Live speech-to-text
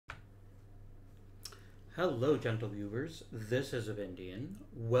Hello, gentle viewers. This is Indian,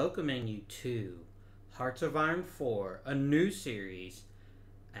 welcoming you to Hearts of Iron 4, a new series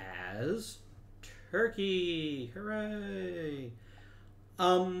as Turkey. Hooray!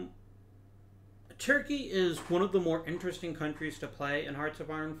 Um, Turkey is one of the more interesting countries to play in Hearts of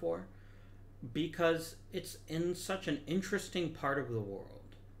Iron 4 because it's in such an interesting part of the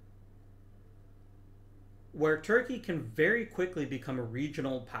world where Turkey can very quickly become a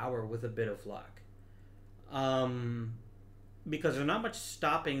regional power with a bit of luck. Because there's not much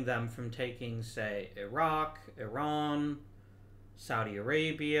stopping them from taking, say, Iraq, Iran, Saudi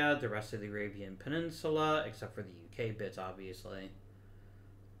Arabia, the rest of the Arabian Peninsula, except for the UK bits, obviously.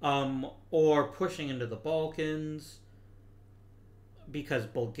 Or pushing into the Balkans, because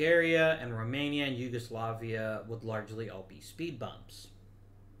Bulgaria and Romania and Yugoslavia would largely all be speed bumps.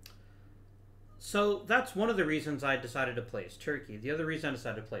 So that's one of the reasons I decided to place Turkey. The other reason I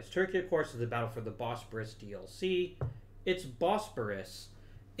decided to place Turkey, of course, is the Battle for the Bosporus DLC. It's Bosporus.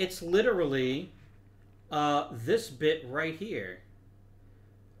 It's literally this bit right here.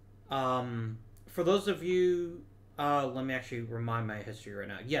 For those of you, let me actually remind my history right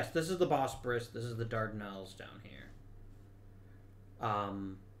now. Yes, this is the Bosporus. This is the Dardanelles down here.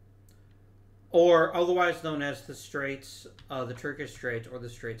 Or otherwise known as the Straits, the Turkish Straits, or the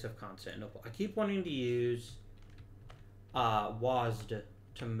Straits of Constantinople. I keep wanting to use WASD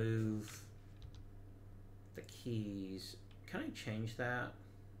to move the keys. Can I change that?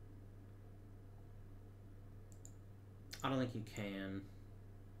 I don't think you can.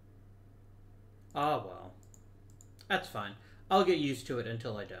 Oh, well. That's fine. I'll get used to it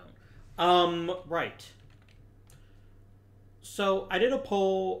until I don't. Right. So I did a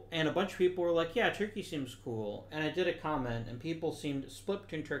poll, and a bunch of people were like, yeah, Turkey seems cool. And I did a comment, and people seemed split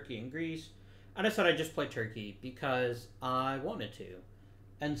between Turkey and Greece. And I said I'd just play Turkey because I wanted to.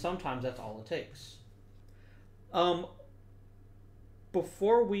 And sometimes that's all it takes.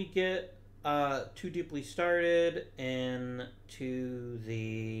 Before we get too deeply started into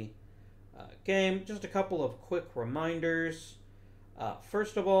the game, just a couple of quick reminders.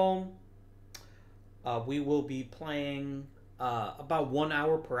 First of all, we will be playing about 1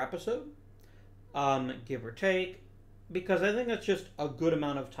 hour per episode, give or take, because I think that's just a good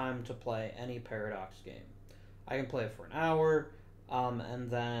amount of time to play any Paradox game. I can play it for an hour,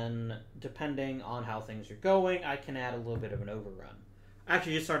 and then, depending on how things are going, I can add a little bit of an overrun. I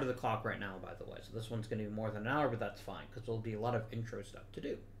actually just started the clock right now, by the way, so this one's going to be more than an hour, but that's fine, because there'll be a lot of intro stuff to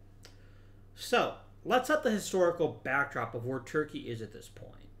do. So, let's set the historical backdrop of where Turkey is at this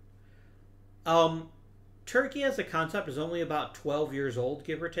point. Turkey as a concept is only about 12 years old,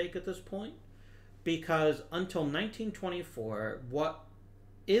 give or take, at this point, because until 1924, what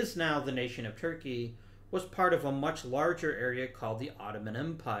is now the nation of Turkey was part of a much larger area called the Ottoman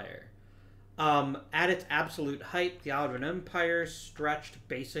Empire. At its absolute height, the Ottoman Empire stretched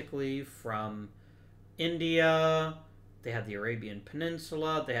basically from India. They had the Arabian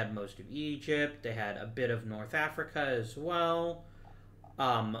Peninsula, they had most of Egypt, they had a bit of North Africa as well,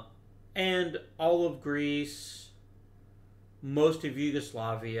 and all of Greece, most of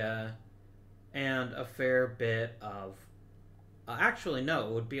Yugoslavia, and a fair bit of... actually, no,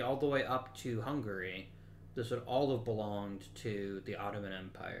 it would be all the way up to Hungary. This would all have belonged to the Ottoman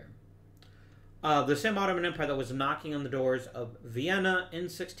Empire. The same Ottoman Empire that was knocking on the doors of Vienna in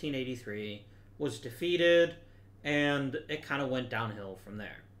 1683 was defeated, and it kind of went downhill from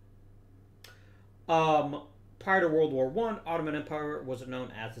there. Prior to World War I, Ottoman Empire was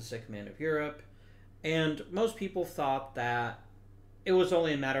known as the Sick Man of Europe, and most people thought that it was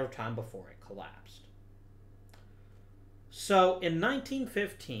only a matter of time before it collapsed. So, in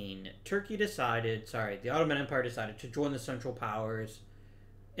 1915, the Ottoman Empire decided to join the Central Powers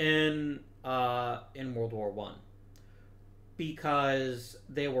in World War I, because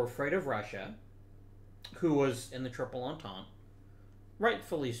they were afraid of Russia, who was in the Triple Entente,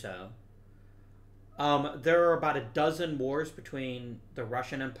 rightfully so. There are about a dozen wars between the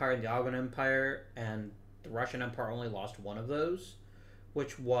Russian Empire and the Ottoman Empire, and the Russian Empire only lost one of those,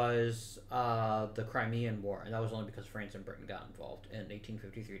 which was the Crimean War, and that was only because France and Britain got involved in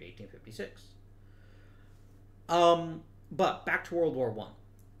 1853 to 1856. But back to World War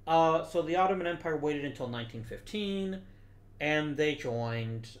I. So the Ottoman Empire waited until 1915, and they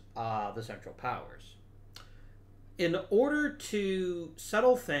joined the Central Powers. In order to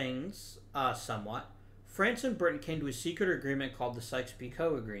settle things somewhat, France and Britain came to a secret agreement called the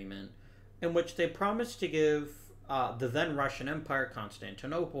Sykes-Picot Agreement, in which they promised to give the then Russian Empire,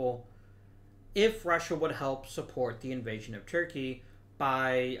 Constantinople, if Russia would help support the invasion of Turkey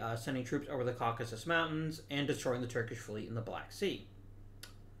by sending troops over the Caucasus Mountains and destroying the Turkish fleet in the Black Sea.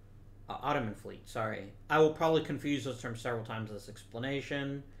 Ottoman fleet, sorry. I will probably confuse those terms several times in this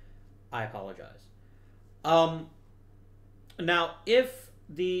explanation. I apologize. Um, Now, if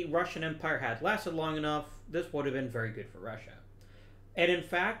the Russian Empire had lasted long enough, this would have been very good for Russia. And in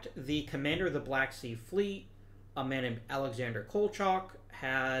fact, the commander of the Black Sea Fleet, a man named Alexander Kolchak,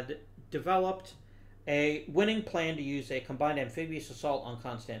 had developed a winning plan to use a combined amphibious assault on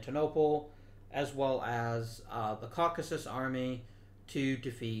Constantinople, as well as the Caucasus army, to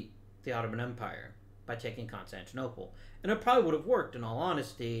defeat the Ottoman Empire by taking Constantinople. And it probably would have worked, in all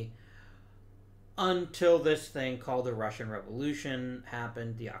honesty, until this thing called the Russian Revolution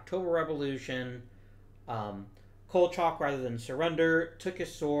happened, the October Revolution. Kolchak, rather than surrender, took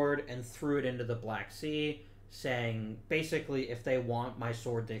his sword and threw it into the Black Sea, saying, basically, if they want my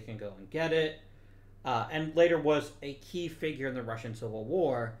sword, they can go and get it. And later was a key figure in the Russian Civil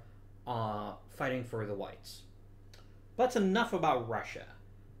War, fighting for the whites. But that's enough about Russia.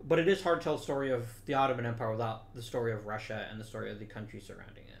 But it is hard to tell the story of the Ottoman Empire without the story of Russia and the story of the countries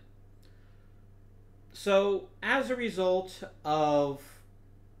surrounding it. So, as a result of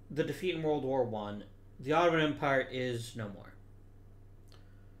the defeat in World War I, the Ottoman Empire is no more.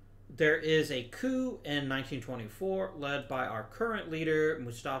 There is a coup in 1924 led by our current leader,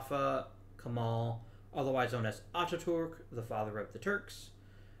 Mustafa Kemal, otherwise known as Ataturk, the father of the Turks.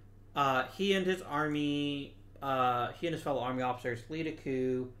 He and his army, he and his fellow army officers lead a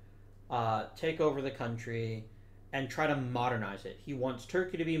coup, take over the country, and try to modernize it. He wants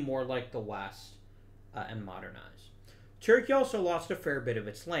Turkey to be more like the West and modernize. Turkey also lost a fair bit of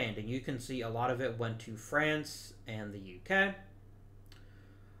its land, and you can see a lot of it went to France and the UK.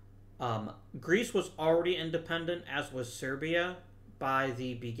 Greece was already independent, as was Serbia. By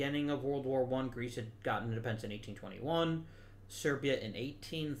the beginning of World War I, Greece had gotten independence in 1821, Serbia in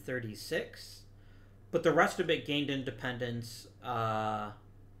 1836. But the rest of it gained independence not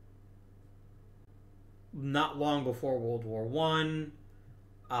long before World War I.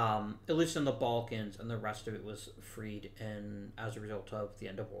 At least in the Balkans, and the rest of it was freed as a result of the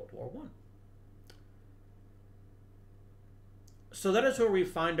end of World War I. So that is where we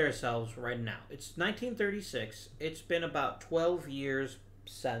find ourselves right now. It's 1936. It's been about 12 years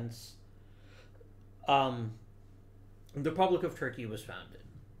since the Republic of Turkey was founded.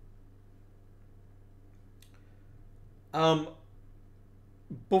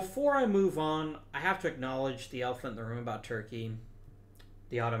 Before I move on, I have to acknowledge the elephant in the room about Turkey.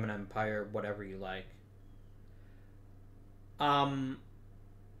 The Ottoman Empire, whatever you like. The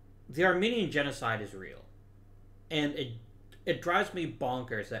Armenian genocide is real. And it drives me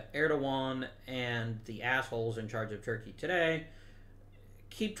bonkers that Erdogan and the assholes in charge of Turkey today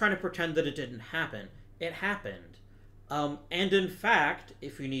keep trying to pretend that it didn't happen. It happened. And in fact,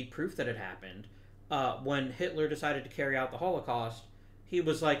 if you need proof that it happened, when Hitler decided to carry out the Holocaust, he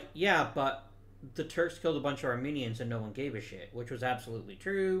was like, yeah, but the Turks killed a bunch of Armenians and no one gave a shit, which was absolutely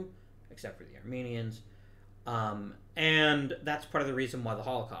true, except for the Armenians. And that's part of the reason why the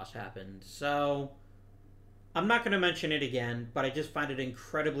Holocaust happened. So, I'm not going to mention it again, but I just find it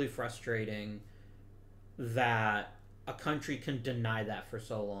incredibly frustrating that a country can deny that for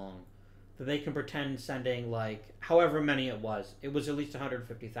so long. That they can pretend sending, like, however many it was at least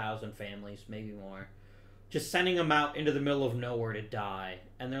 150,000 families, maybe more. Just sending them out into the middle of nowhere to die.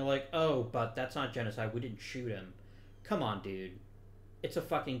 And they're like, oh, but that's not genocide. We didn't shoot him. Come on, dude. It's a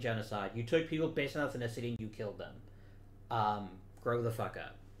fucking genocide. You took people based on ethnicity and you killed them. Grow the fuck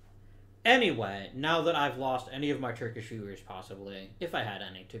up. Anyway, now that I've lost any of my Turkish viewers, possibly, if I had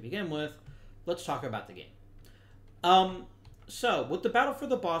any to begin with, let's talk about the game. So, with the Battle for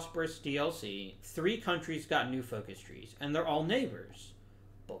the Bosporus DLC, 3 countries got new focus trees, and they're all neighbors.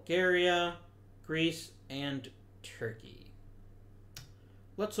 Bulgaria, Greece, and Turkey.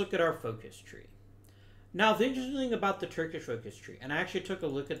 Let's look at our focus tree. Now, the interesting thing about the Turkish focus tree, and I actually took a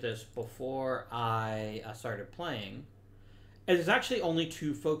look at this before I started playing, is there's actually only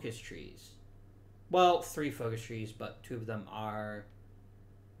 2 focus trees. Well, 3 focus trees, but 2 of them are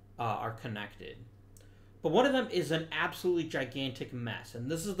connected. But one of them is an absolutely gigantic mess,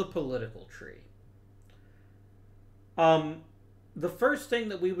 and this is the political tree. The first thing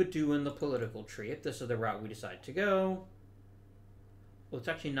that we would do in the political tree, if this is the route we decide to go... Well, it's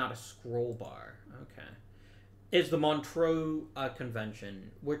actually not a scroll bar. Okay. Is the Montreux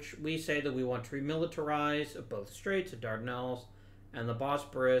Convention, which we say that we want to remilitarize both straits, the Dardanelles, and the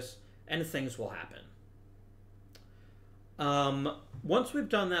Bosporus, and things will happen. Once we've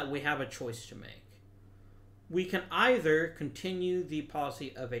done that, we have a choice to make. We can either continue the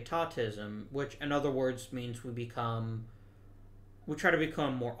policy of Atatism, which in other words means we try to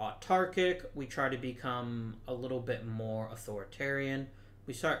become more autarkic, we try to become a little bit more authoritarian,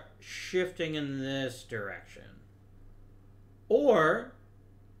 we start shifting in this direction. Or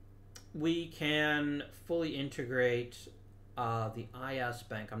we can fully integrate the IS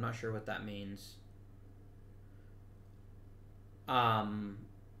Bank. I'm not sure what that means.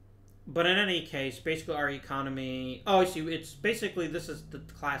 But in any case, basically our economy... Oh, I see. It's basically, this is the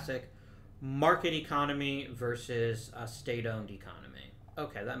classic market economy versus a state-owned economy.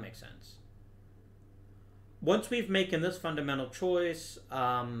 Okay, that makes sense. Once we've made this fundamental choice,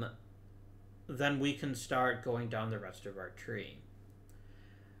 then we can start going down the rest of our tree.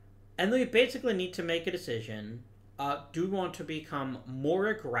 And then we basically need to make a decision. Do we want to become more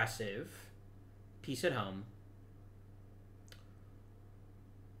aggressive? Peace at home.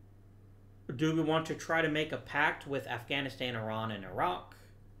 Do we want to try to make a pact with Afghanistan, Iran, and Iraq?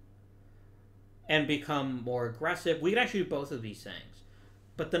 And become more aggressive? We can actually do both of these things.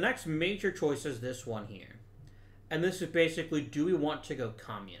 But the next major choice is this one here. And this is basically, do we want to go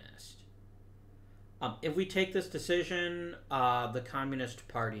communist? If we take this decision, the Communist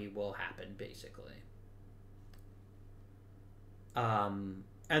Party will happen, basically. And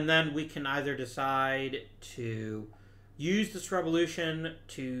then we can either decide to use this revolution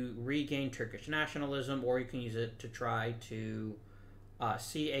to regain Turkish nationalism, or you can use it to try to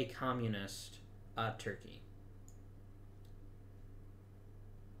see a communist Turkey.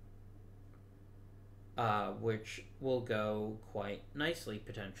 Which will go quite nicely,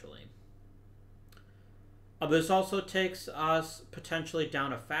 potentially. This also takes us potentially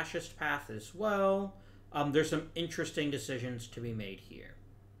down a fascist path as well. There's some interesting decisions to be made here.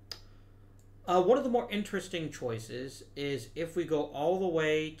 One of the more interesting choices is if we go all the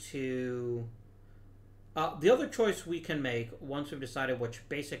way to... the other choice we can make once we've decided which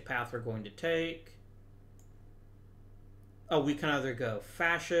basic path we're going to take. We can either go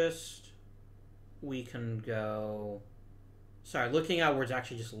fascist. We can go... Sorry, looking outwards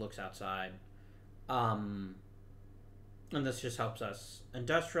actually just looks outside. And this just helps us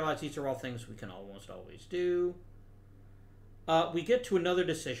industrialize. These are all things we can almost always do. We get to another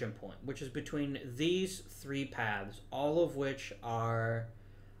decision point, which is between these three paths, all of which are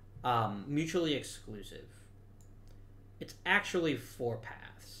mutually exclusive. It's actually 4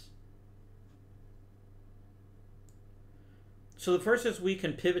 paths. So the first is we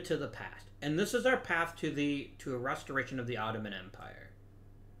can pivot to the past. And this is our path to a restoration of the Ottoman Empire.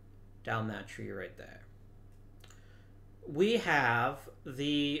 Down that tree right there. We have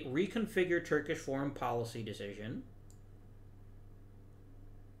the reconfigure Turkish foreign policy decision,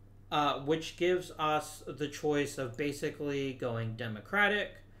 which gives us the choice of basically going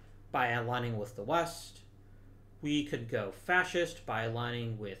democratic by aligning with the West. We could go fascist by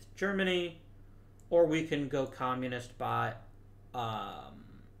aligning with Germany, or we can go communist by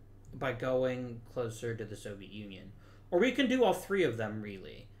going closer to the Soviet Union. Or we can do all 3 of them,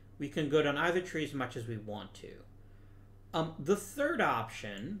 really. We can go down either tree as much as we want to. The third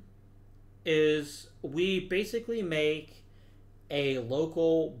option is we basically make a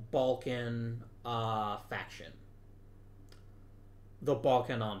local Balkan faction. The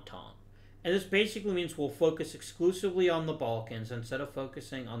Balkan Entente. And this basically means we'll focus exclusively on the Balkans instead of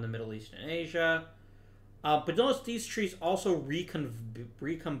focusing on the Middle East and Asia. But notice these trees also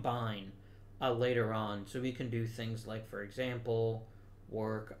recombine later on. So we can do things like, for example,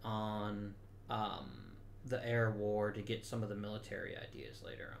 work on the air war to get some of the military ideas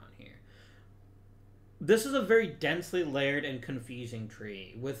later on here. This is a very densely layered and confusing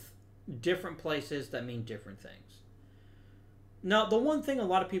tree with different places that mean different things. Now, the one thing a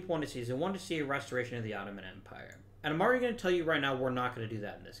lot of people want to see is they want to see a restoration of the Ottoman Empire. And I'm already going to tell you right now we're not going to do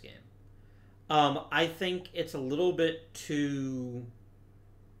that in this game. I think it's a little bit too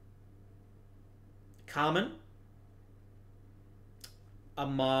common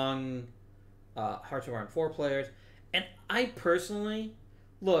among Hearts of Iron 4 players. And I personally,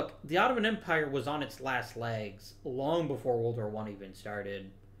 look, the Ottoman Empire was on its last legs long before World War I even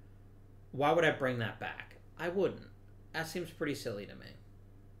started. Why would I bring that back? I wouldn't. That seems pretty silly to me.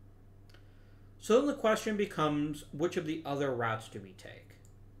 So then the question becomes, which of the other routes do we take?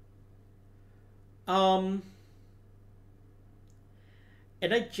 And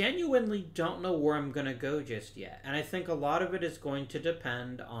I genuinely don't know where I'm going to go just yet. And I think a lot of it is going to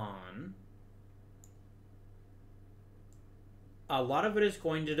depend on...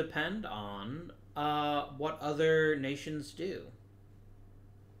 what other nations do.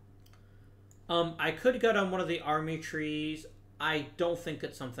 I could go down one of the army trees. I don't think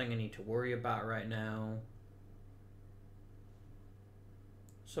it's something I need to worry about right now.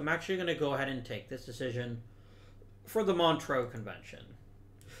 So I'm actually going to go ahead and take this decision for the Montreux Convention.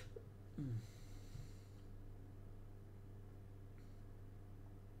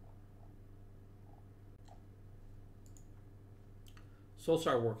 So we'll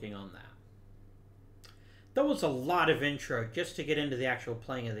start working on that. That was a lot of intro just to get into the actual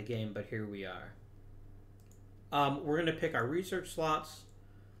playing of the game, but here we are. We're going to pick our research slots.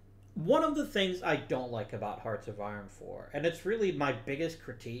 One of the things I don't like about Hearts of Iron 4, and it's really my biggest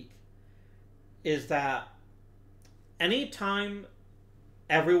critique, is that anytime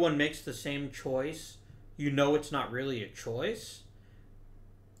everyone makes the same choice, you know it's not really a choice.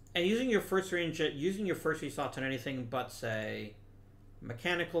 And using your first three slots on anything but, say,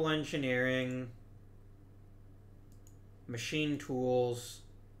 mechanical engineering, machine tools,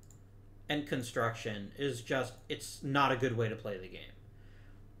 and construction is just, it's not a good way to play the game.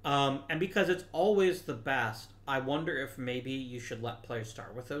 And because it's always the best, I wonder if maybe you should let players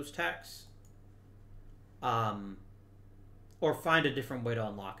start with those techs. Or find a different way to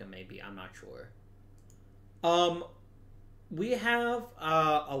unlock them, maybe. I'm not sure. We have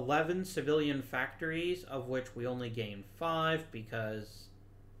 11 civilian factories, of which we only gain 5 because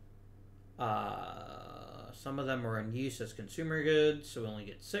some of them are in use as consumer goods, so we only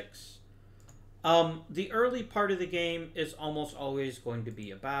get 6. The early part of the game is almost always going to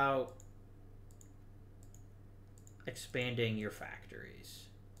be about expanding your factories.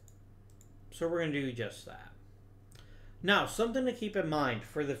 So we're going to do just that. Now, something to keep in mind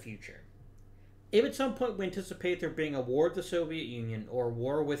for the future. If at some point we anticipate there being a war with the Soviet Union or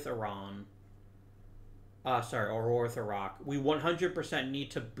war with Iran, or war with Iraq, we 100%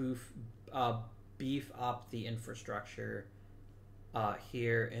 need to beef up the infrastructure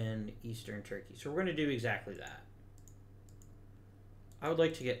here in Eastern Turkey. So we're going to do exactly that. I would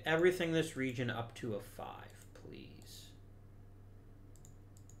like to get everything in this region up to a 5, please.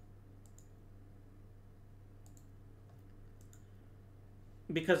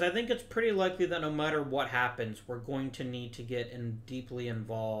 Because I think it's pretty likely that no matter what happens, we're going to need to get deeply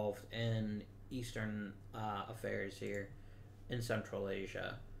involved in Eastern affairs here in Central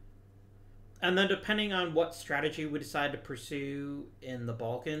Asia. And then depending on what strategy we decide to pursue in the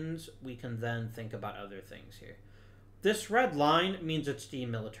Balkans, we can then think about other things here. This red line means it's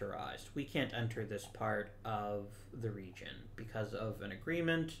demilitarized. We can't enter this part of the region because of an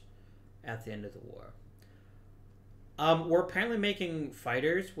agreement at the end of the war. We're apparently making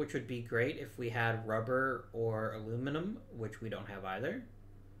fighters, which would be great if we had rubber or aluminum, which we don't have either.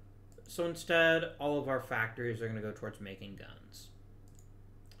 So instead, all of our factories are going to go towards making guns.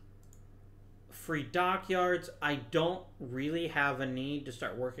 Free dockyards. I don't really have a need to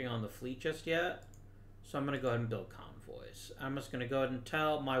start working on the fleet just yet. So I'm going to go ahead and build convoys. I'm just going to go ahead and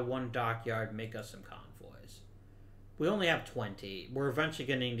tell my one dockyard, make us some convoys. We only have 20. We're eventually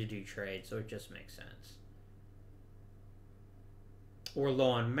going to need to do trade, so it just makes sense. We're low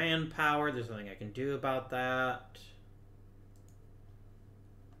on manpower. There's nothing I can do about that.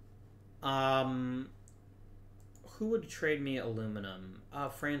 Who would trade me aluminum?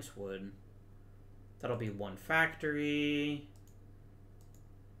 France would. That'll be one factory.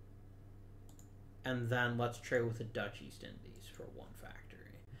 And then let's trade with the Dutch East Indies for one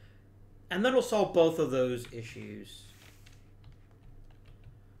factory. And then we'll solve both of those issues.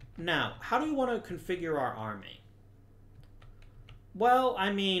 Now, how do you want to configure our army? Well,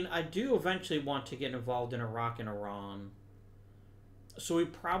 I mean, I do eventually want to get involved in Iraq and Iran. So we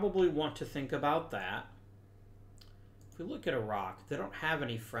probably want to think about that. If we look at Iraq, they don't have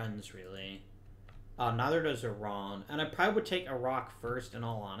any friends, really. Neither does Iran. And I probably would take Iraq first, in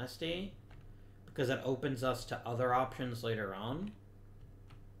all honesty, because that opens us to other options later on.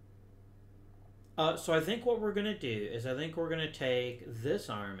 So I think what we're going to do is I think we're going to take this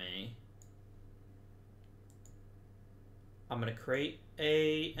army. I'm going to create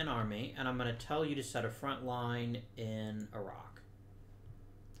an army, and I'm going to tell you to set a front line in Iraq.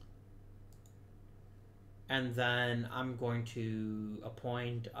 And then I'm going to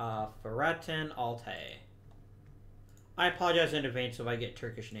appoint Ferretin Altay. I apologize in advance if I get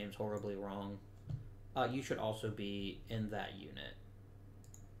Turkish names horribly wrong. You should also be in that unit.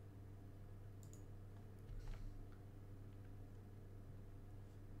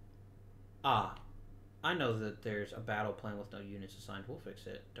 I know that there's a battle plan with no units assigned. We'll fix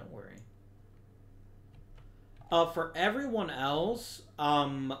it. Don't worry. For everyone else,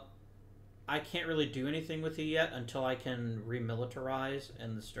 I can't really do anything with you yet until I can remilitarize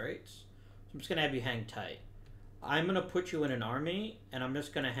in the Straits. So I'm just going to have you hang tight. I'm going to put you in an army, and I'm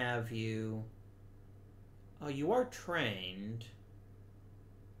just going to have you... you are trained...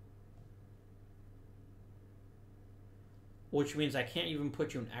 Which means I can't even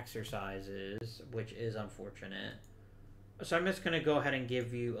put you in exercises, which is unfortunate. So I'm just going to go ahead and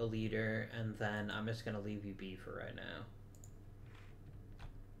give you a leader, and then I'm just going to leave you be for right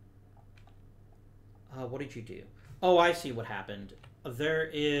What did you do? Oh, I see what happened. There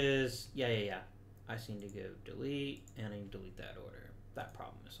is... Yeah. I just need to go delete, and I need to delete that order. That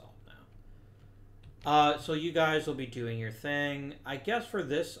problem is solved now. So you guys will be doing your thing. I guess for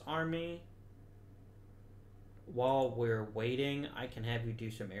this army, while we're waiting, I can have you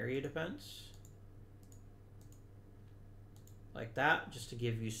do some area defense. Like that, just to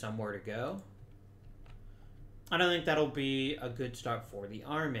give you somewhere to go. And I think that'll be a good start for the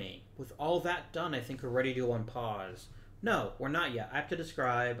army. With all that done, I think we're ready to unpause. No, we're not yet. I have to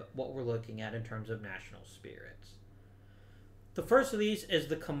describe what we're looking at in terms of national spirits. The first of these is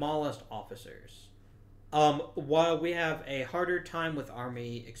the Kemalist officers. While we have a harder time with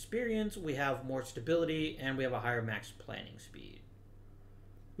army experience, we have more stability, and we have a higher max planning speed.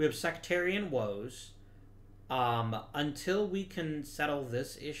 We have sectarian woes. Until we can settle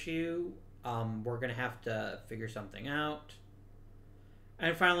this issue, we're going to have to figure something out.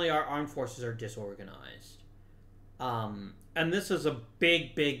 And finally, our armed forces are disorganized. And this is a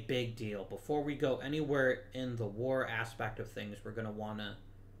big deal. Before we go anywhere in the war aspect of things, we're going to want to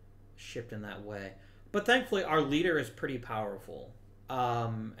shift in that way. But thankfully, our leader is pretty powerful.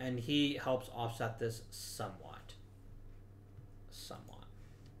 And he helps offset this somewhat.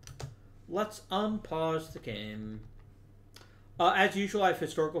 Let's unpause the game. As usual, I have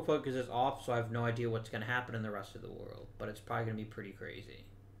historical focus is off, so I have no idea what's going to happen in the rest of the world. But it's probably going to be pretty crazy.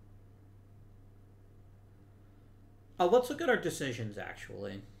 Let's look at our decisions,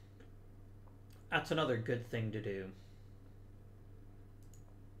 actually. That's another good thing to do.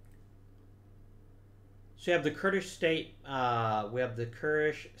 So you have the Kurdish state. We have the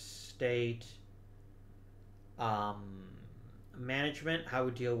Kurdish state management. How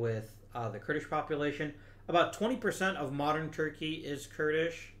we deal with the Kurdish population. About 20% of modern Turkey is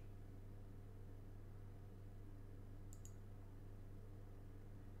Kurdish.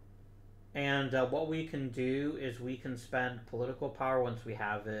 And what we can do is we can spend political power once we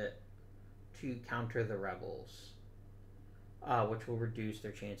have it to counter the rebels, which will reduce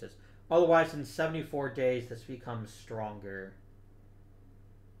their chances. Otherwise, in 74 days, this becomes stronger.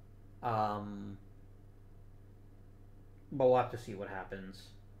 But we'll have to see what happens.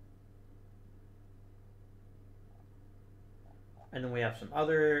 And then we have some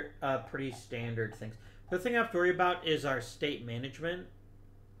other pretty standard things. The thing I have to worry about is our state management.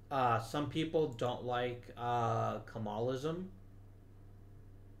 Some people don't like Kemalism.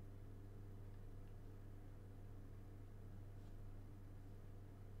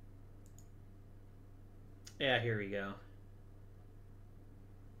 Yeah, here we go.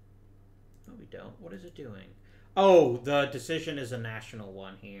 No, we don't. What is it doing? Oh, the decision is a national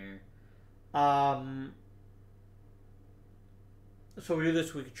one here. So we do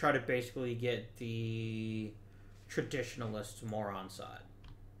this, we could try to basically get the traditionalists more on side.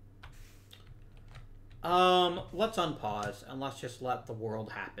 Let's unpause and let's just let the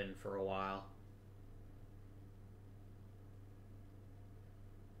world happen for a while.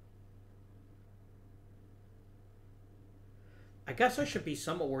 I guess I should be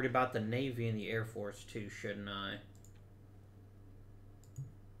somewhat worried about the Navy and the Air Force too, shouldn't I?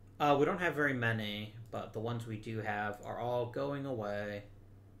 We don't have very many, but the ones we do have are all going away.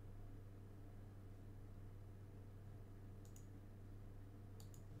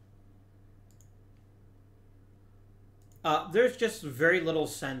 There's just very little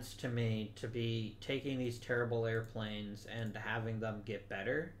sense to me to be taking these terrible airplanes and having them get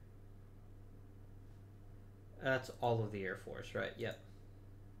better. That's all of the Air Force, right? Yep.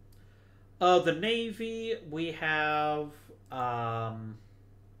 The Navy, we have...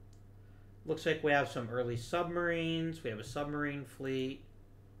 looks like we have some early submarines. We have a submarine fleet.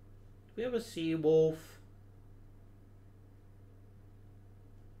 We have a Sea Wolf.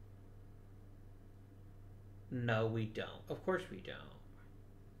 No, we don't. Of course we don't.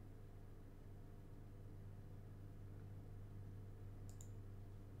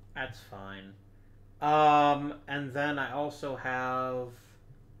 That's fine. And then I also have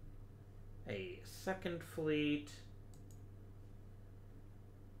a second fleet.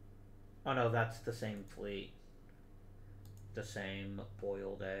 Oh no, that's the same fleet. The same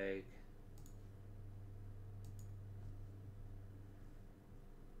boiled egg.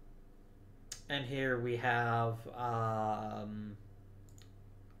 And here we have,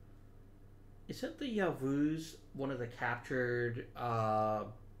 isn't the Yavuz one of the captured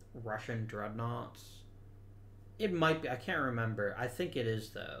Russian dreadnoughts? It might be. I can't remember. I think it is,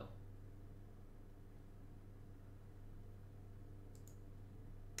 though.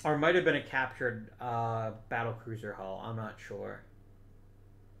 Or it might have been a captured battlecruiser hull. I'm not sure.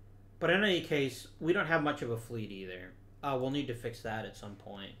 But in any case, we don't have much of a fleet either. We'll need to fix that at some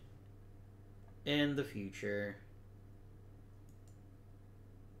point. in the future.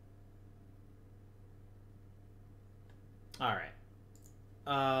 All right.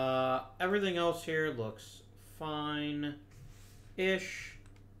 Everything else here looks fine-ish.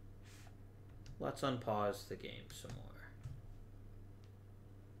 Let's unpause the game some more.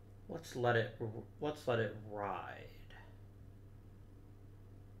 Let's let it ride.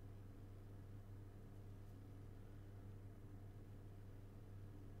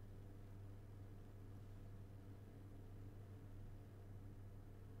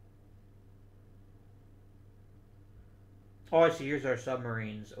 Oh, I see. Here's our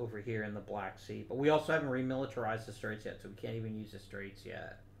submarines over here in the Black Sea. But we also haven't remilitarized the Straits yet, so we can't even use the Straits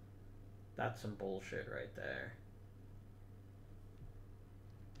yet. That's some bullshit right there.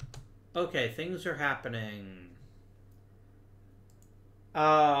 Okay, things are happening.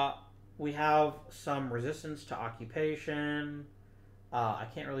 We have some resistance to occupation. I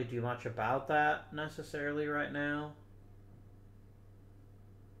can't really do much about that necessarily right now.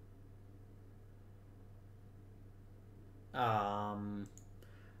 I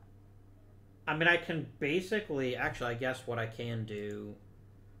mean, I can basically, actually, I guess what I can do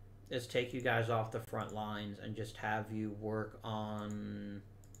is take you guys off the front lines and just have you work on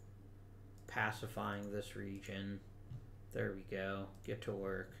pacifying this region. There we go. Get to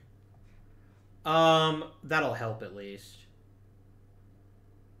work. That'll help at least.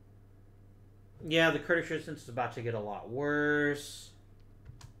 Yeah, the Kurdish resistance is about to get a lot worse.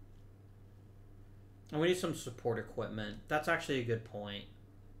 And we need some support equipment. That's actually a good point.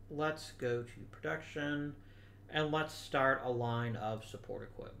 Let's go to production and let's start a line of support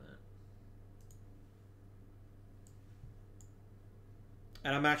equipment.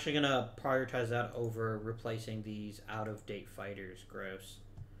 And I'm actually going to prioritize that over replacing these out-of-date fighters. Gross.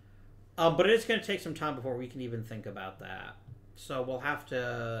 But it is going to take some time before we can even think about that. So we'll have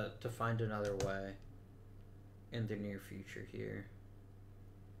to find another way in the near future here.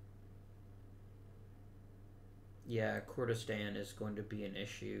 Yeah, Kurdistan is going to be an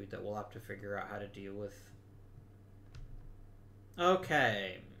issue that we'll have to figure out how to deal with.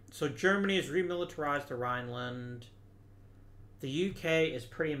 Okay, so Germany has remilitarized the Rhineland. The UK is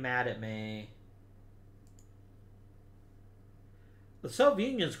pretty mad at me. The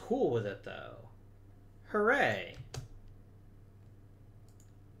Soviet Union's cool with it, though. Hooray.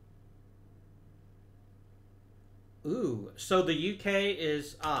 Ooh, so the UK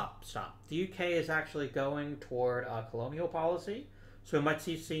is... stop. The UK is actually going toward colonial policy. So we might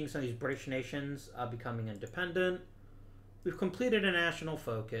see seeing some of these British nations becoming independent. We've completed a national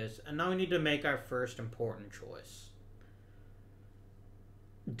focus, and now we need to make our first important choice.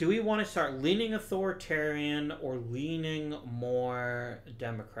 Do we want to start leaning authoritarian or leaning more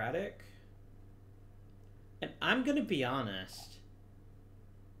democratic? And I'm going to be honest.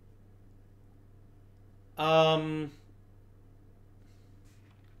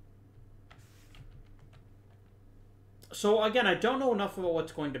 So again, I don't know enough about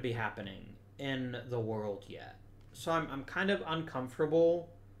what's going to be happening in the world yet. So I'm kind of uncomfortable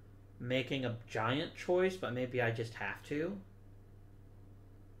making a giant choice, but maybe I just have to.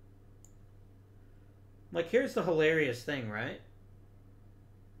 Like, here's the hilarious thing, right?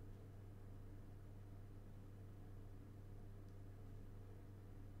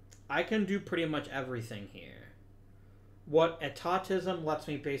 I can do pretty much everything here. What etatism lets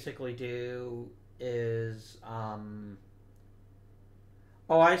me basically do is... Oh,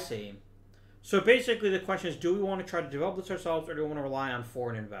 I see. So basically the question is, do we want to try to develop this ourselves or do we want to rely on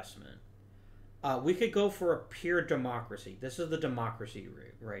foreign investment? We could go for a pure democracy. This is the democracy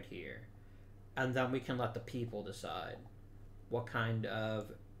route right here. And then we can let the people decide what kind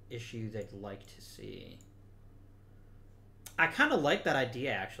of issue they'd like to see. I kind of like that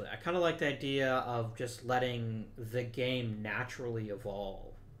idea, actually. I kind of like the idea of just letting the game naturally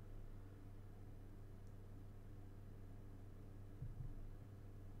evolve.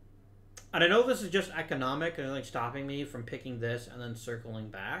 And I know this is just economic and like stopping me from picking this and then circling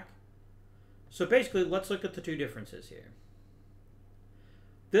back. So basically, let's look at the two differences here.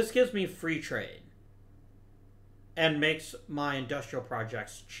 This gives me free trade and makes my industrial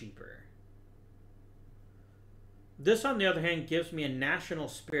projects cheaper. This, on the other hand, gives me a national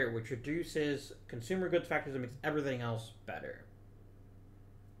spirit, which reduces consumer goods factors and makes everything else better.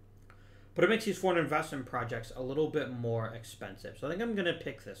 But it makes these foreign investment projects a little bit more expensive. So I think I'm going to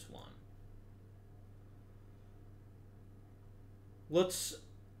pick this one.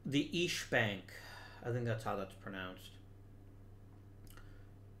 The Ish Bank. I think that's how that's pronounced.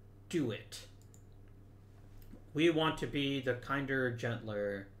 Do it. We want to be the kinder,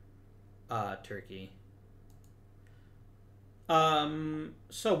 gentler Turkey.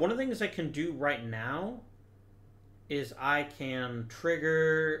 So one of the things I can do right now is I can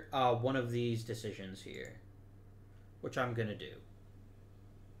trigger one of these decisions here, which I'm gonna do.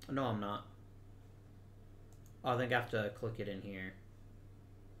 No, I'm not. Oh, I think I have to click it in here.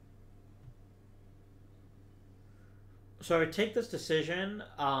 So I take this decision.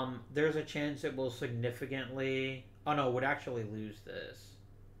 There's a chance it will significantly. Oh no, would actually lose this.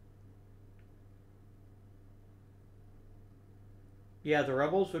 Yeah, the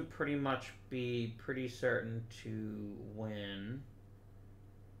rebels would pretty much be pretty certain to win.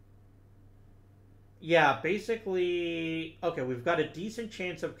 Yeah, basically, okay, we've got a decent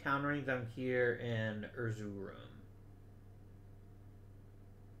chance of countering them here in Erzurum.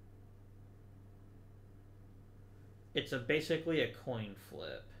 It's basically a coin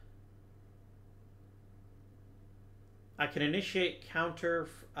flip. I can initiate counter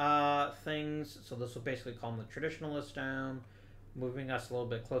things, so this will basically calm the traditionalists down, moving us a little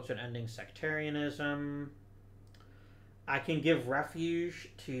bit closer to ending sectarianism. I can give refuge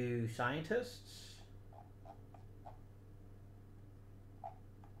to scientists.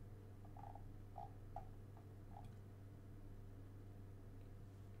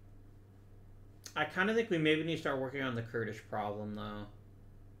 I kind of think we maybe need to start working on the Kurdish problem, though.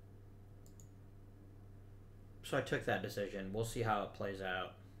 So I took that decision. We'll see how it plays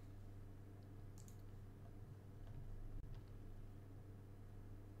out.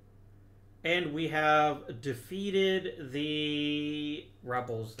 And we have defeated the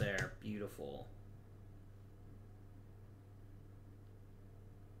rebels there. Beautiful.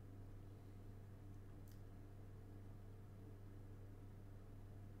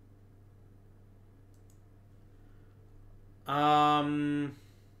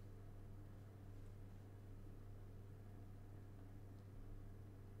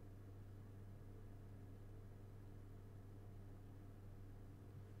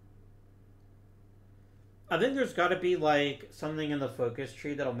 I think there's got to be like something in the focus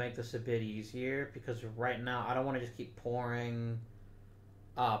tree that'll make this a bit easier, because right now I don't want to just keep pouring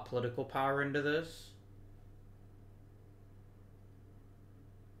political power into this.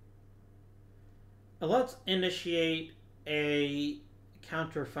 Let's initiate a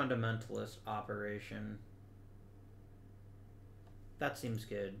counter-fundamentalist operation. That seems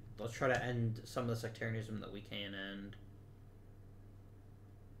good. Let's try to end some of the sectarianism that we can end.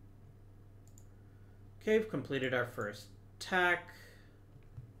 Okay, we've completed our first tech.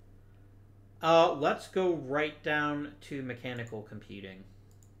 Let's go right down to mechanical computing.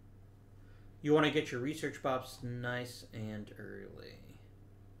 You want to get your research buffs nice and early.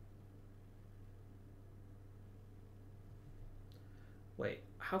 Wait,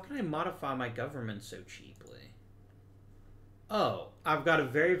 how can I modify my government so cheaply? Oh, I've got a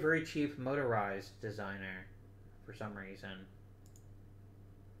very, very cheap motorized designer for some reason.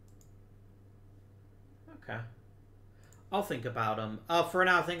 Okay. I'll think about them. For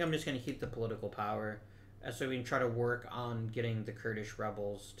now, I think I'm just going to keep the political power, so we can try to work on getting the Kurdish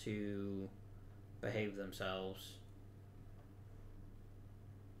rebels to behave themselves.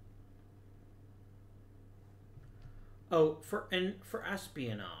 Oh, for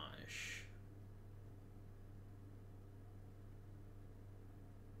espionage.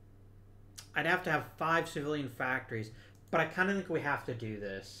 I'd have to have 5 civilian factories, but I kind of think we have to do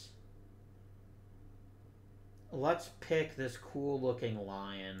this. Let's pick this cool-looking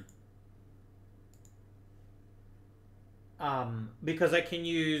lion. Because I can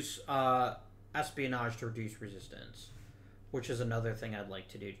use espionage to reduce resistance, which is another thing I'd like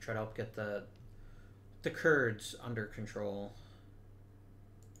to do to try to help get the Kurds under control.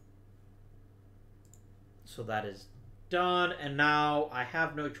 So that is done, and now I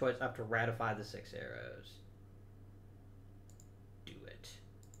have no choice. I have to ratify the 6 arrows. Do it.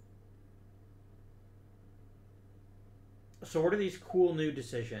 So what are these cool new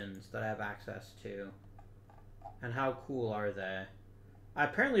decisions that I have access to? And how cool are they? I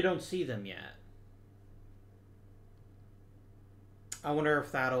apparently don't see them yet. I wonder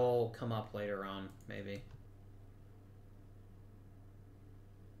if that'll come up later on, maybe.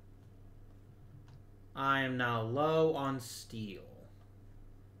 I am now low on steel.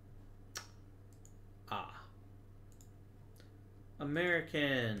 Ah.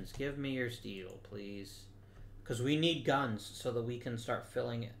 Americans, give me your steel, please. Because we need guns so that we can start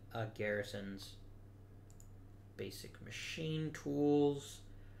filling garrisons. Basic machine tools.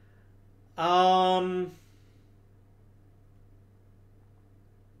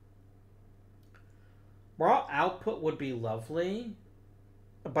 Raw output would be lovely,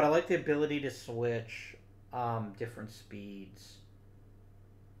 but I like the ability to switch different speeds.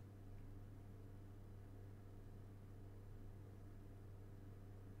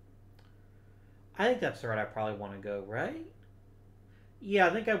 I think that's the route I probably want to go, right? Yeah, I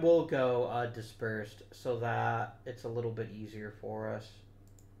think I will go dispersed so that it's a little bit easier for us.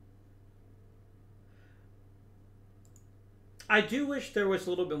 I do wish there was a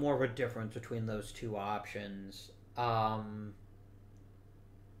little bit more of a difference between those two options. That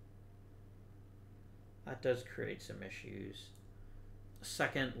does create some issues.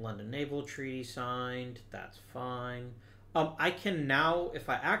 Second London Naval Treaty signed. That's fine. I can now, if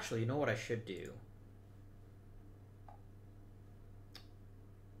I actually, you know what I should do?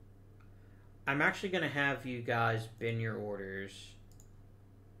 I'm actually going to have you guys bin your orders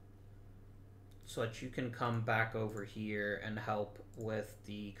so that you can come back over here and help with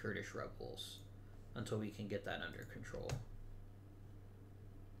the Kurdish rebels until we can get that under control.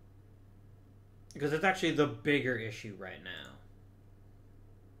 Because it's actually the bigger issue right now.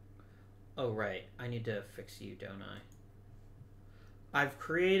 Oh, right. I need to fix you, don't I? I've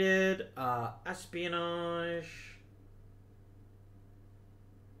created espionage.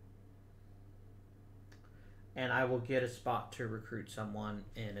 And I will get a spot to recruit someone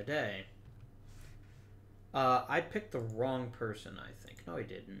in a day. I picked the wrong person, I think. No, I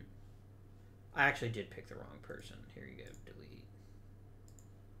didn't. I actually did pick the wrong person. Here you go. Delete.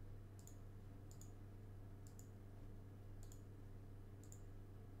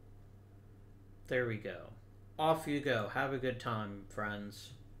 There we go. Off you go. Have a good time, friends.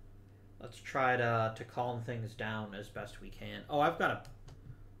 Let's try to calm things down as best we can. Oh, I've got a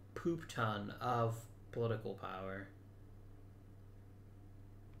poop ton of political power.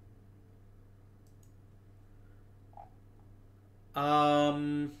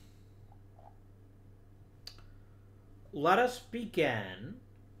 Let us begin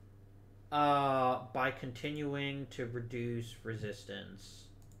by continuing to reduce resistance.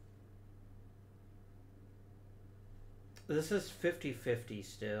 This is 50-50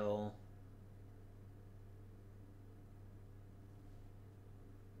 still.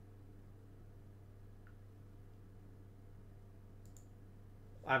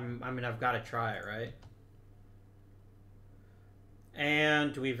 I mean, I've got to try it, right?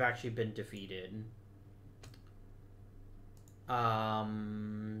 And we've actually been defeated.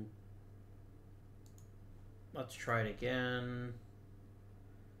 Let's try it again.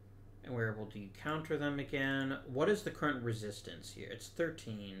 And we're able to counter them again. What is the current resistance here? It's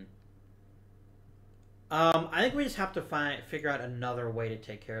 13. I think we just have to figure out another way to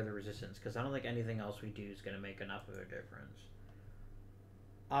take care of the resistance, because I don't think anything else we do is going to make enough of a difference.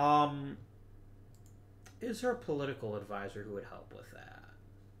 Is there a political advisor who would help with that?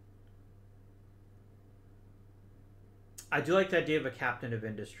 I do like the idea of a captain of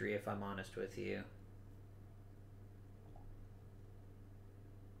industry, if I'm honest with you.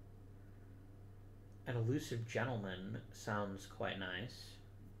 An elusive gentleman sounds quite nice.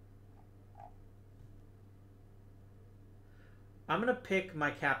 I'm going to pick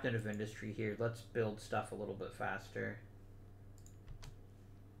my captain of industry here. Let's build stuff a little bit faster.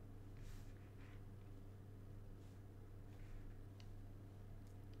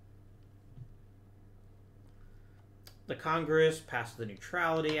 The Congress passed the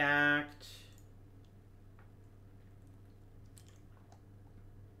Neutrality Act.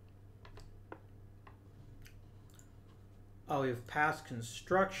 Oh, we've passed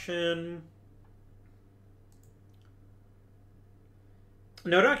construction.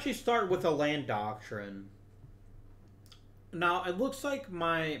 No, to actually start with a land doctrine. Now, it looks like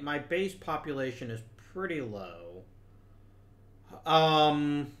my base population is pretty low.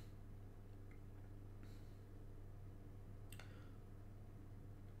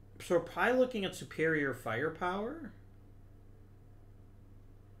 So we're probably looking at superior firepower.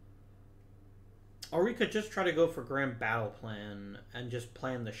 Or we could just try to go for grand battle plan and just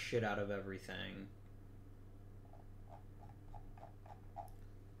plan the shit out of everything.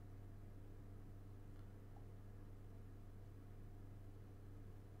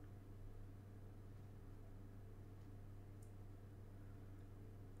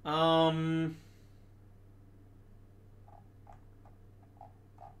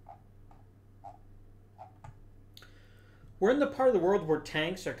 We're in the part of the world where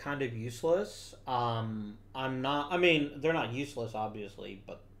tanks are kind of useless. I mean, they're not useless, obviously,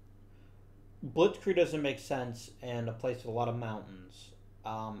 but Blitzkrieg doesn't make sense in a place with a lot of mountains.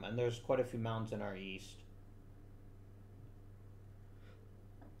 And there's quite a few mountains in our east.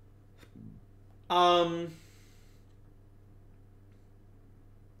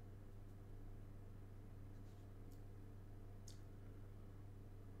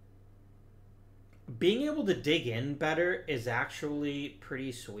 Being able to dig in better is actually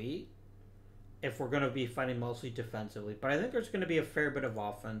pretty sweet. if we're going to be fighting mostly defensively. But I think there's going to be a fair bit of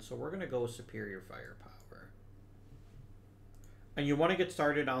offense, so we're going to go with superior firepower. And you want to get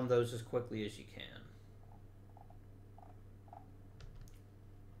started on those as quickly as you can.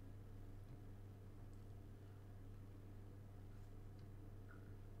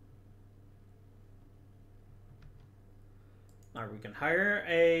 Alright, we can hire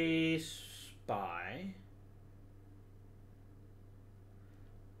a spy.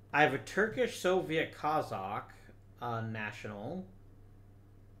 I have a Turkish Soviet Kazakh national.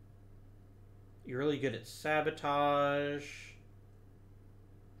 You're really good at sabotage.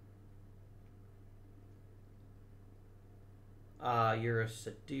 You're a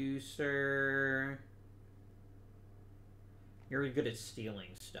seducer. You're really good at stealing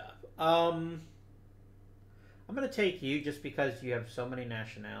stuff. I'm going to take you just because you have so many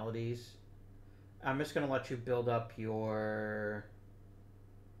nationalities. I'm just going to let you build up your...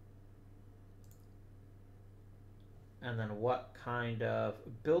 And then what kind of...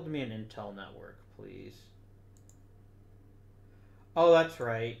 Build me an intel network, please. Oh, that's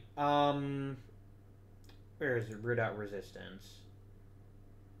right. Where is it? Root out resistance.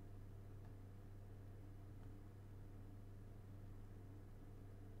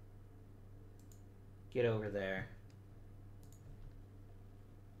 Get over there.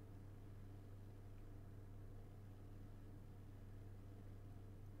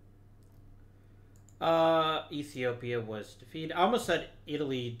 Ethiopia was defeated. I almost said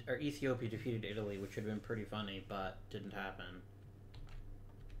Italy, or Ethiopia defeated Italy, which would have been pretty funny, but didn't happen.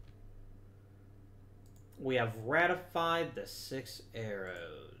 We have ratified the 6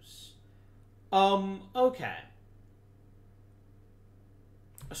 arrows. Okay.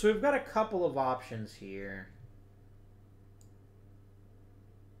 So we've got a couple of options here.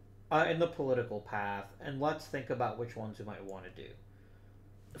 In the political path, and let's think about which ones we might want to do.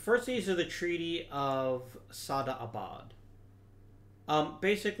 First, these are the Treaty of Sada-Abad.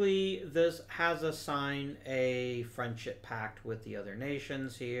 Basically, this has us sign a friendship pact with the other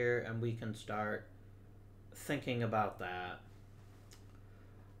nations here, and we can start thinking about that.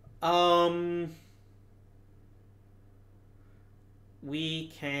 We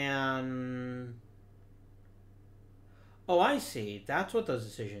can... Oh, I see. That's what those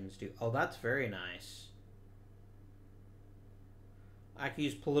decisions do. Oh, that's very nice. I can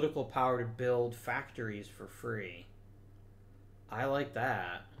use political power to build factories for free. I like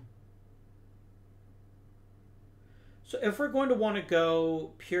that. So if we're going to want to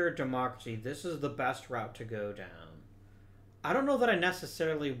go pure democracy, this is the best route to go down. I don't know that I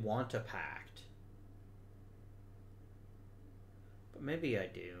necessarily want a pact. But maybe I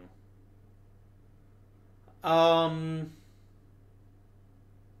do.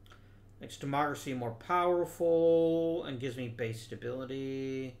 Makes democracy more powerful and gives me base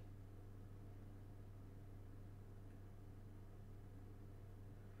stability.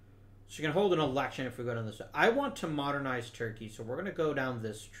 So you can hold an election if we go down this. I want to modernize Turkey, so we're going to go down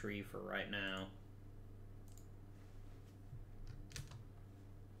this tree for right now.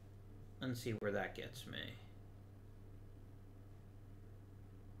 And see where that gets me.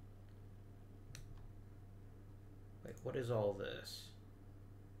 Wait, what is all this?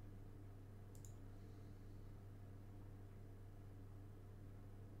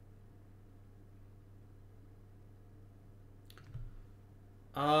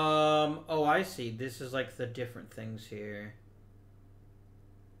 Oh, I see. This is like the different things here.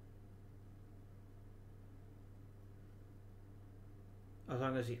 As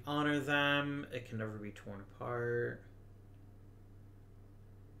long as you honor them, it can never be torn apart.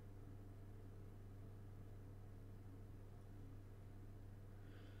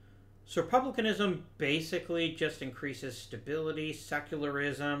 So republicanism basically just increases stability.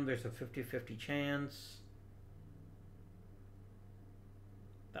 Secularism, there's a 50-50 chance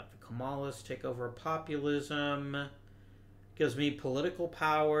that the Kemalists take over populism. Gives me political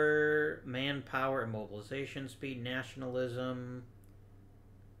power, manpower, and mobilization speed. Nationalism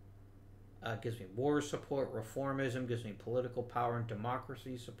gives me war support. Reformism gives me political power and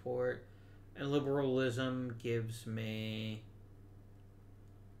democracy support. And liberalism gives me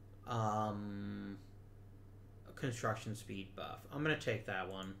a construction speed buff. I'm gonna take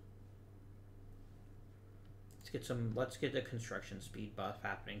that one. Let's get the construction speed buff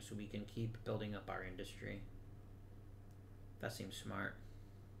happening so we can keep building up our industry. That seems smart.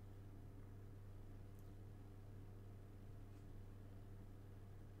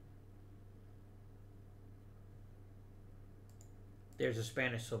 There's a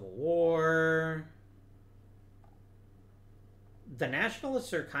Spanish Civil War. The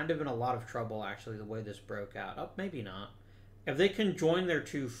nationalists are kind of in a lot of trouble, actually, the way this broke out. Oh, maybe not. If they can join their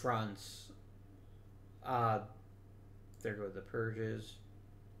two fronts, There go the purges.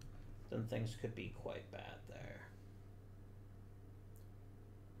 Then things could be quite bad there.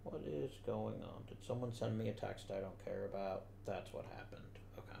 What is going on? Did someone send me a text I don't care about? That's what happened.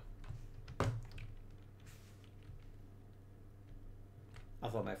 Okay. I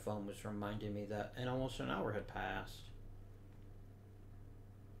thought my phone was reminding me that almost an hour had passed.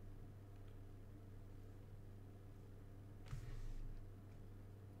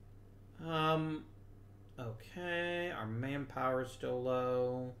 Okay, our manpower is still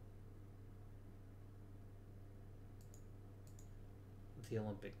low. The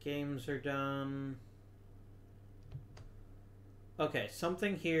Olympic Games are done. Okay,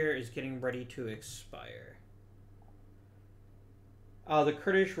 something here is getting ready to expire. The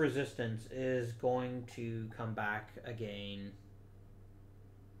Kurdish resistance is going to come back again.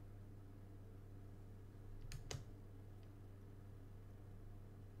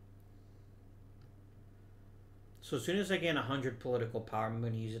 So as soon as I gain 100 political power, I'm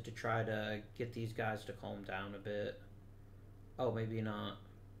going to use it to try to get these guys to calm down a bit. Oh, maybe not.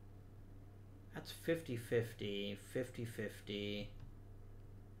 That's 50-50, 50-50.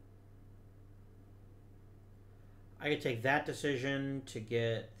 I could take that decision to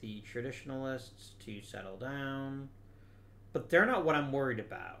get the traditionalists to settle down. But they're not what I'm worried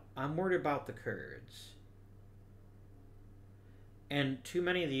about. I'm worried about the Kurds. And too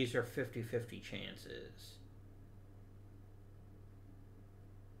many of these are 50-50 chances.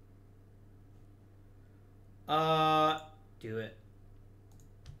 Do it.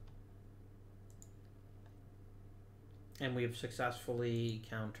 And we've successfully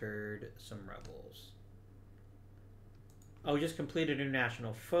countered some rebels. Oh, we just completed a new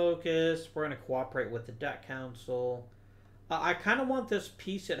national focus. We're going to cooperate with the Debt Council. I kind of want this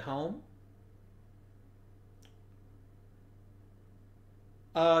peace at home.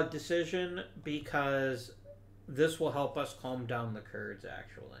 Decision, because this will help us calm down the Kurds,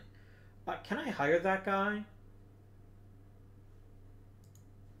 actually. Can I hire that guy?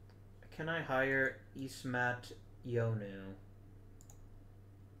 Can I hire Ismet Yonu?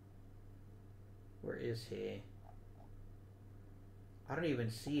 Where is he? I don't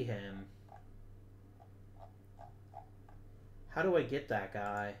even see him. How do I get that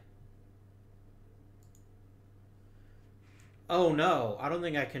guy? Oh no, I don't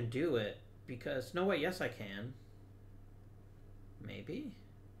think I can do it. Because, no wait, yes I can. Maybe?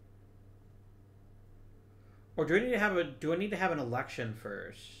 Or do I need to have an election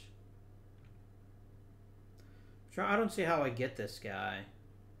first? I don't see how I get this guy.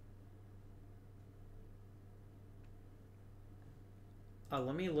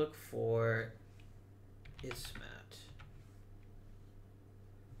 Let me look for Ismet.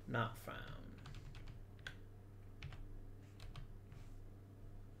 Not found.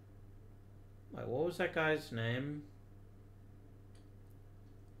 Wait, what was that guy's name?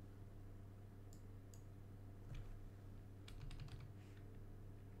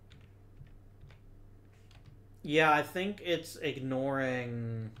 Yeah, I think it's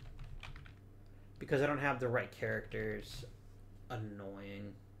ignoring because I don't have the right characters.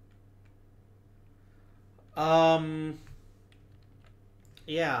 Annoying.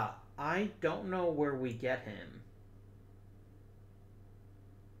 Yeah, I don't know where we get him.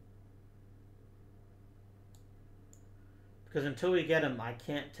 Because until we get him, I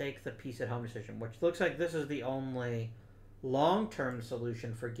can't take the peace at home decision, which looks like this is the only long-term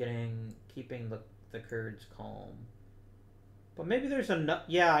solution for keeping the Kurds calm. But maybe there's a...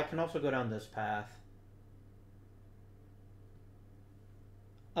 Yeah, I can also go down this path.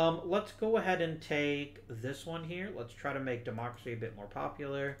 Let's go ahead and take this one here. Let's try to make democracy a bit more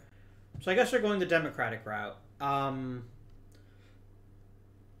popular. So I guess they're going the democratic route.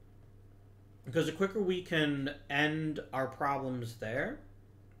 Because the quicker we can end our problems there,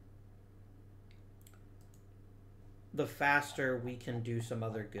 the faster we can do some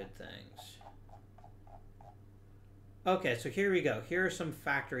other good things. Okay, so here we go. Here are some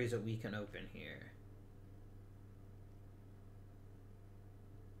factories that we can open here.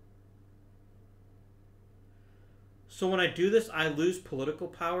 So when I do this, I lose political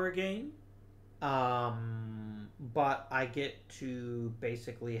power again. But I get to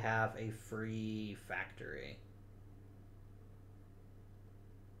basically have a free factory.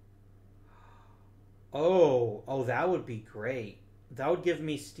 Oh, that would be great. That would give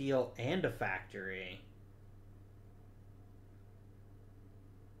me steel and a factory.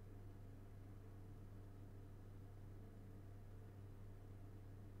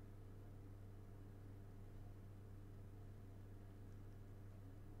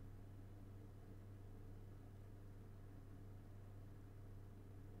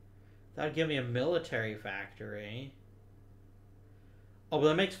 That'd give me a military factory. Oh, but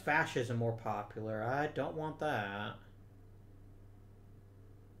that makes fascism more popular. I don't want that.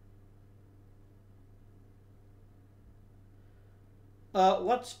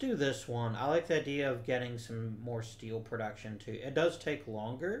 Let's do this one. I like the idea of getting some more steel production too. It does take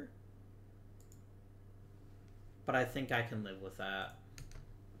longer, but I think I can live with that.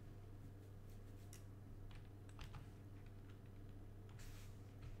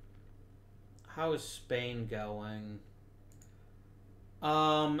 How is Spain going?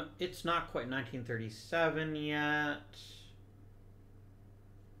 It's not quite 1937 yet.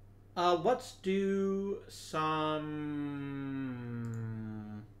 Let's do some...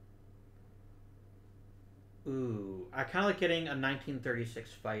 Ooh, I kind of like getting a 1936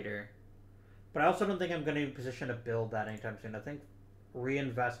 fighter. But I also don't think I'm going to be in a position to build that anytime soon. I think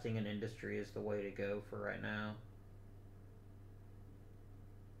reinvesting in industry is the way to go for right now.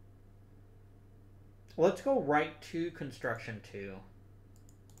 Let's go right to construction 2.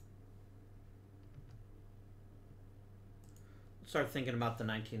 Start thinking about the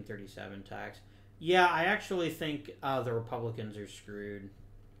 1937 tax. Yeah, I actually think the Republicans are screwed.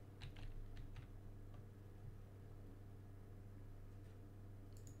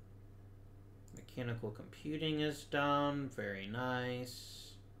 Mechanical computing is done. Very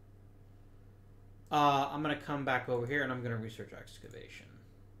nice. I'm going to come back over here and I'm going to research excavation.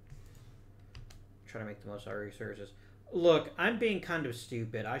 Try to make the most of our resources. Look, I'm being kind of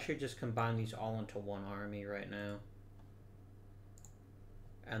stupid. I should just combine these all into one army right now.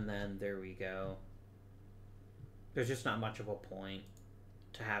 And then there we go. There's just not much of a point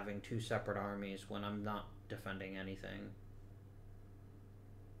to having 2 separate armies when I'm not defending anything.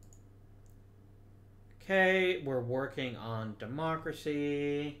 Okay, we're working on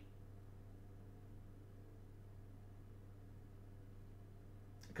democracy.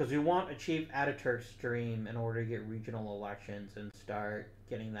 Because we want to achieve Ataturk's dream in order to get regional elections and start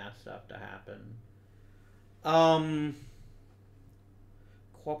getting that stuff to happen.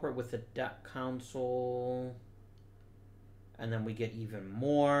 Cooperate with the debt council, and then we get even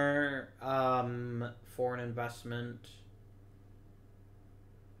more foreign investment.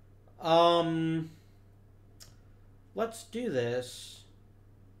 Let's do this.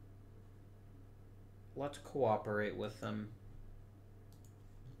 Let's cooperate with them.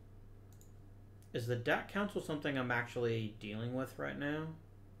 Is the debt council something I'm actually dealing with right now?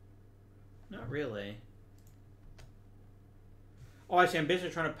 Not really. Oh, I see. I'm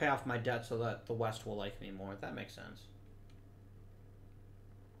basically trying to pay off my debt so that the West will like me more. That makes sense.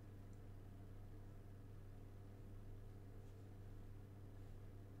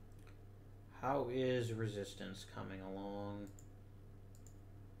 How is resistance coming along?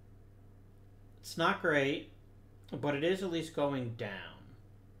 It's not great, but it is at least going down.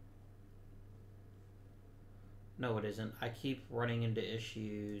 No, it isn't. I keep running into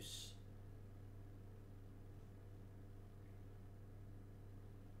issues.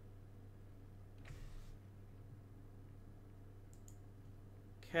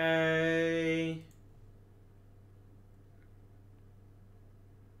 Okay.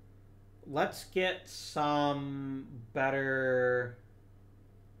 Let's get some better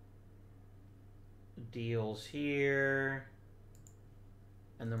deals here.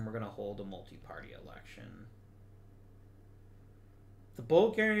 And then we're going to hold a multi-party election. The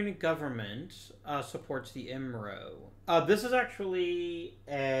Bulgarian government supports the IMRO. This is actually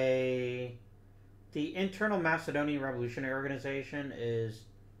the Internal Macedonian Revolutionary Organization is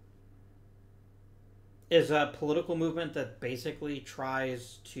a political movement that basically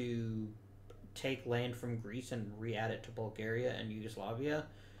tries to take land from Greece and re-add it to Bulgaria and Yugoslavia.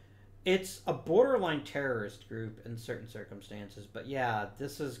 It's a borderline terrorist group in certain circumstances, but yeah,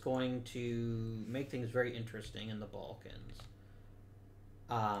 this is going to make things very interesting in the Balkans.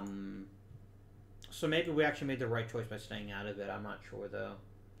 So maybe we actually made the right choice by staying out of it. I'm not sure, though.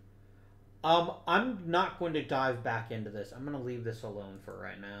 I'm not going to dive back into this. I'm going to leave this alone for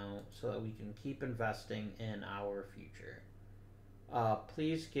right now so that we can keep investing in our future.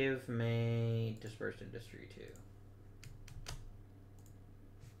 Please give me Dispersed Industry, too.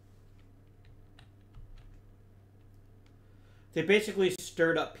 They basically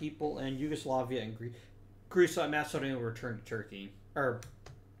stirred up people in Yugoslavia and Greece, Macedonia will return to Turkey. Or,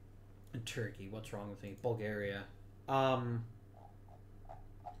 Turkey, what's wrong with me? Bulgaria. What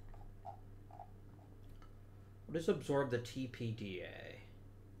does absorb the TPDA?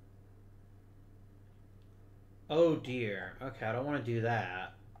 Oh dear. Okay, I don't want to do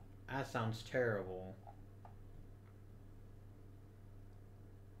that. That sounds terrible.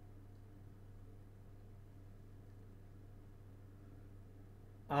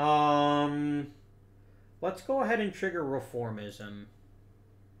 Um, let's go ahead and trigger reformism.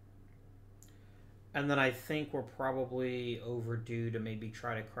 And then I think we're probably overdue to maybe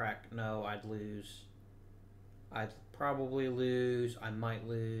try to crack. No, I'd lose. I'd probably lose. I might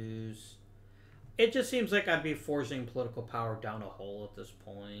lose. It just seems like I'd be forcing political power down a hole at this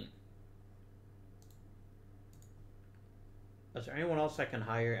point. Is there anyone else I can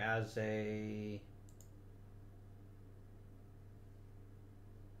hire as a...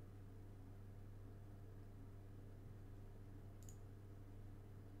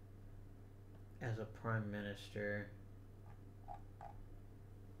 as a prime minister?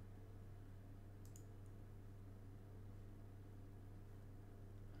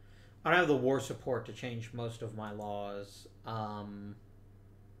 I don't have the war support to change most of my laws.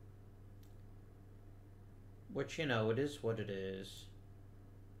 Which, you know, it is what it is. Is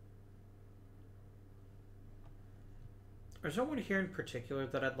there someone here in particular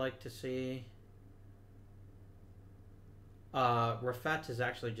that I'd like to see? Rafat is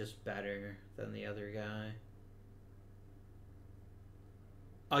actually just better than the other guy.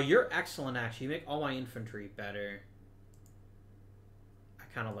 Oh, you're excellent, actually. You make all my infantry better. I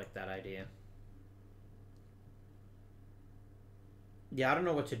kind of like that idea. Yeah, I don't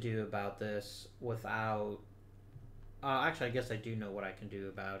know what to do about this without... actually, I guess I do know what I can do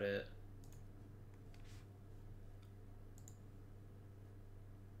about it.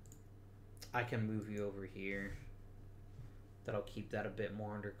 I can move you over here. That'll keep that a bit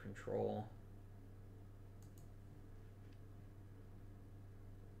more under control.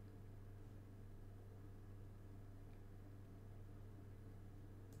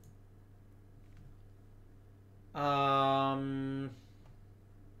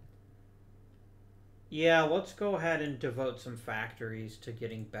 Yeah, let's go ahead and devote some factories to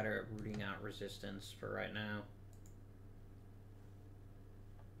getting better at rooting out resistance for right now.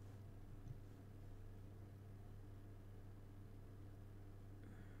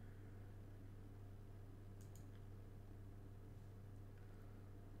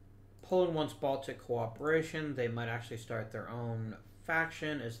 Poland wants Baltic cooperation. They might actually start their own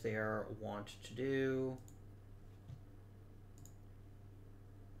faction, as they are wont to do.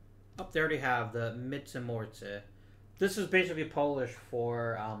 Oh, they already have the Międzymorze. This is basically Polish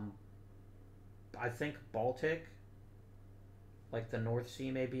for, I think, Baltic. Like the North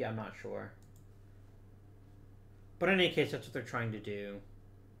Sea, maybe? I'm not sure. But in any case, that's what they're trying to do.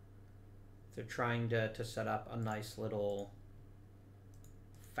 They're trying to set up a nice little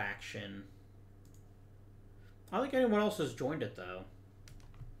faction. I don't think anyone else has joined it, though.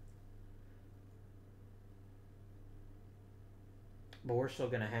 But we're still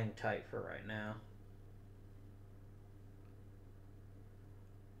going to hang tight for right now.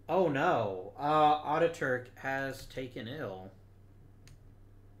 Oh no. Ataturk has taken ill.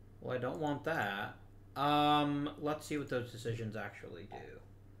 Well, I don't want that. Let's see what those decisions actually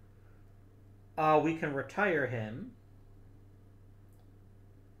do. We can retire him,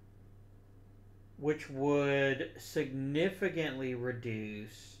 which would significantly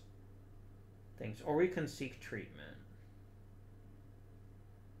reduce things. Or we can seek treatment.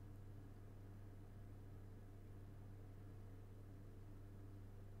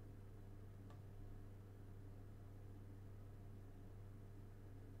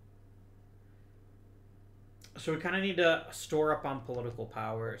 So we kind of need to store up on political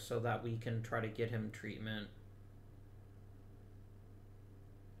power so that we can try to get him treatment.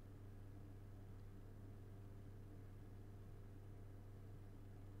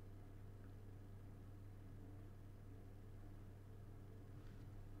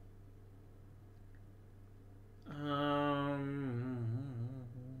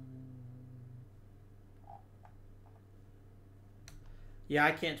 Yeah,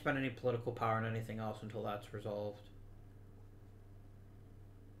 I can't spend any political power on anything else until that's resolved.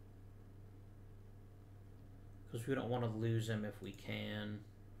 Because we don't want to lose him if we can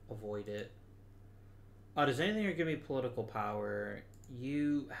avoid it. Does anything give me political power?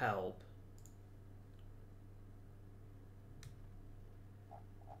 You help.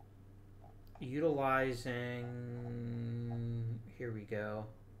 Utilizing... Here we go.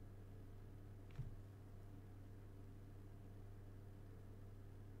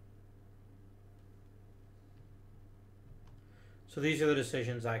 So these are the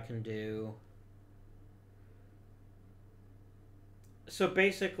decisions I can do. So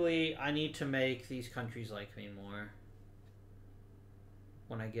basically, I need to make these countries like me more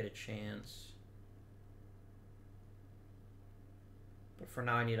when I get a chance. But for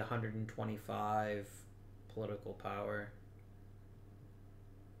now, I need 125 political power.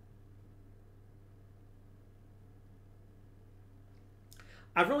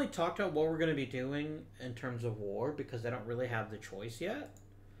 I've really talked about what we're going to be doing in terms of war because they don't really have the choice yet.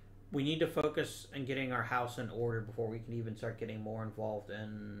 We need to focus on getting our house in order before we can even start getting more involved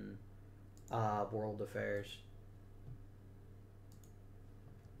in world affairs.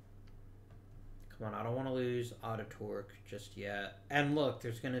 Come on, I don't want to lose Ataturk just yet. And look,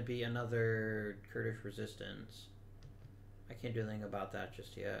 there's going to be another Kurdish resistance. I can't do anything about that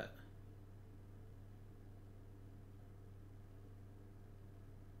just yet.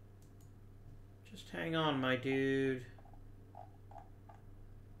 Just hang on, my dude.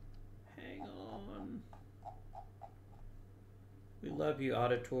 Hang on. We love you,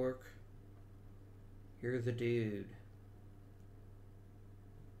 Ataturk. You're the dude.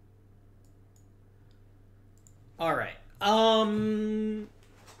 Alright. I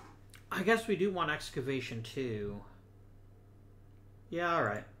guess we do want excavation too. Yeah,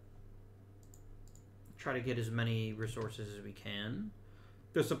 alright. Try to get as many resources as we can.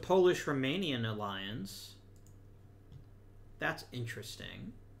 There's a Polish-Romanian alliance. That's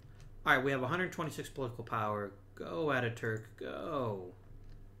interesting. Alright, we have 126 political power. Go, Ataturk, go.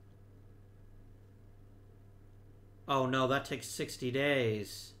 Oh no, that takes 60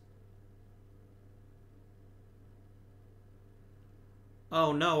 days.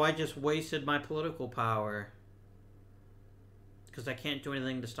 Oh no, I just wasted my political power. Because I can't do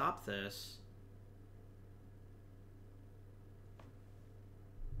anything to stop this.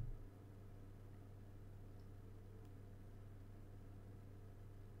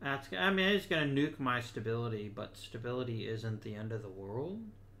 That's, I mean, it's going to nuke my stability, but stability isn't the end of the world.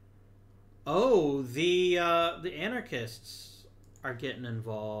 Oh, the anarchists are getting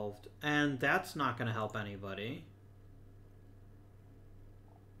involved, and that's not going to help anybody.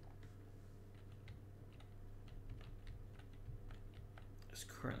 It's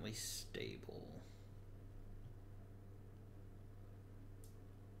currently stable.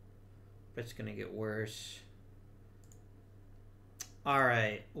 But it's going to get worse. All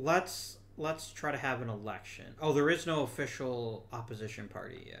right, let's try to have an election. Oh, there is no official opposition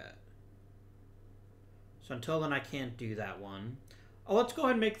party yet. So until then, I can't do that one. Oh, let's go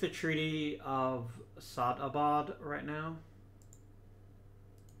ahead and make the Treaty of Sadabad right now.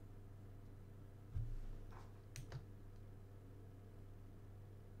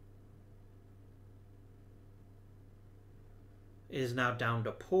 It is now down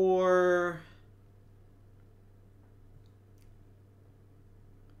to poor.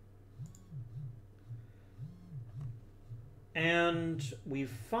 And we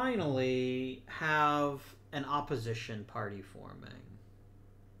finally have an opposition party forming.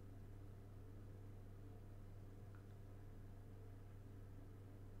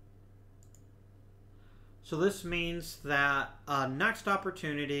 So this means that next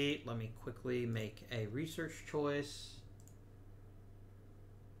opportunity, let me quickly make a research choice.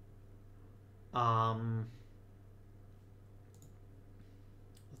 Let's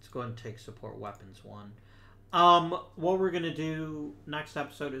go ahead and take support weapons 1. What we're going to do next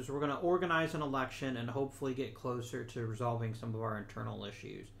episode is we're going to organize an election and hopefully get closer to resolving some of our internal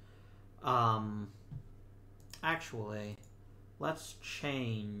issues. Actually, let's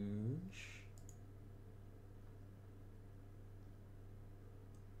change.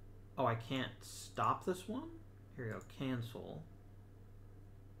 Oh, I can't stop this one? Here we go, cancel.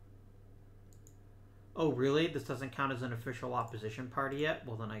 Oh, really? This doesn't count as an official opposition party yet?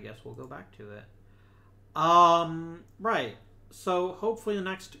 Well, then I guess we'll go back to it. Right. So hopefully the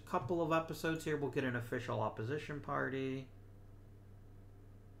next couple of episodes here we'll get an official opposition party.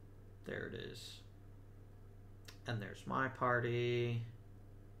 There it is. And there's my party.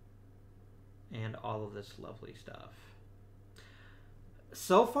 And all of this lovely stuff.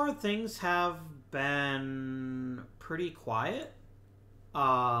 So far things have been pretty quiet.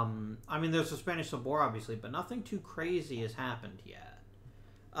 I mean, there's the Spanish Civil War, obviously, but nothing too crazy has happened yet.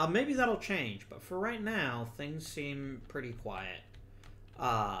 Maybe that'll change, but for right now, things seem pretty quiet.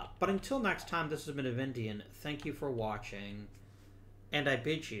 But until next time, this has been Avindian. Thank you for watching, and I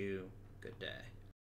bid you good day.